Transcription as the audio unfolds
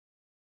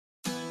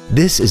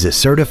This is a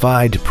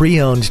certified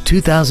pre-owned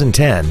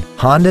 2010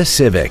 Honda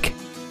Civic.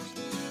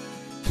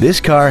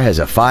 This car has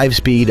a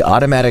 5-speed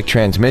automatic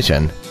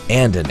transmission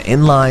and an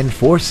inline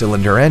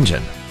 4-cylinder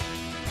engine.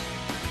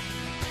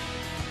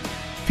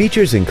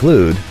 Features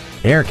include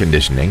air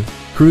conditioning,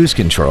 cruise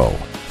control,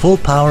 full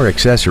power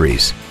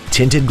accessories,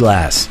 tinted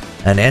glass,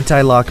 an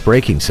anti-lock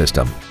braking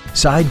system,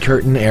 side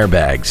curtain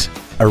airbags,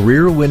 a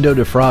rear window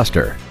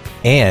defroster,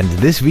 and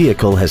this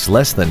vehicle has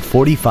less than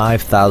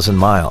 45,000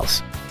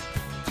 miles.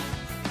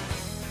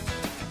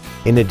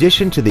 In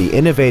addition to the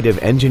innovative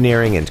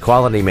engineering and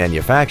quality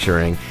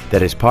manufacturing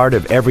that is part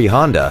of every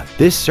Honda,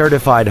 this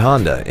certified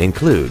Honda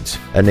includes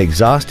an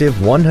exhaustive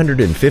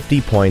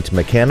 150-point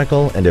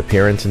mechanical and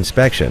appearance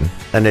inspection,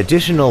 an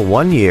additional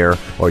 1 year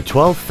or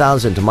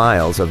 12,000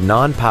 miles of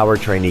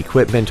non-powertrain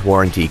equipment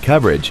warranty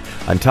coverage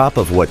on top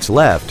of what's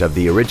left of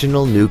the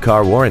original new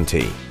car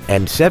warranty,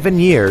 and 7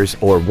 years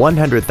or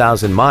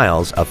 100,000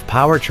 miles of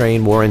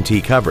powertrain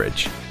warranty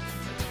coverage.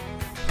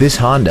 This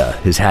Honda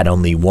has had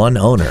only one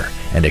owner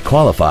and it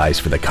qualifies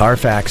for the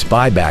Carfax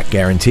buyback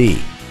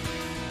guarantee.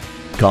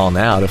 Call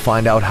now to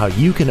find out how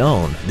you can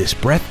own this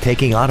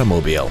breathtaking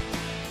automobile.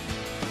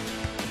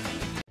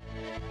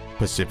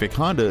 Pacific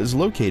Honda is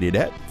located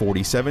at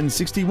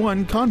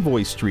 4761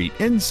 Convoy Street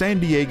in San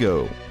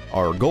Diego.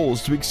 Our goal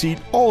is to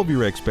exceed all of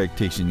your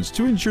expectations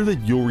to ensure that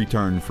you'll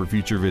return for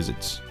future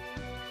visits.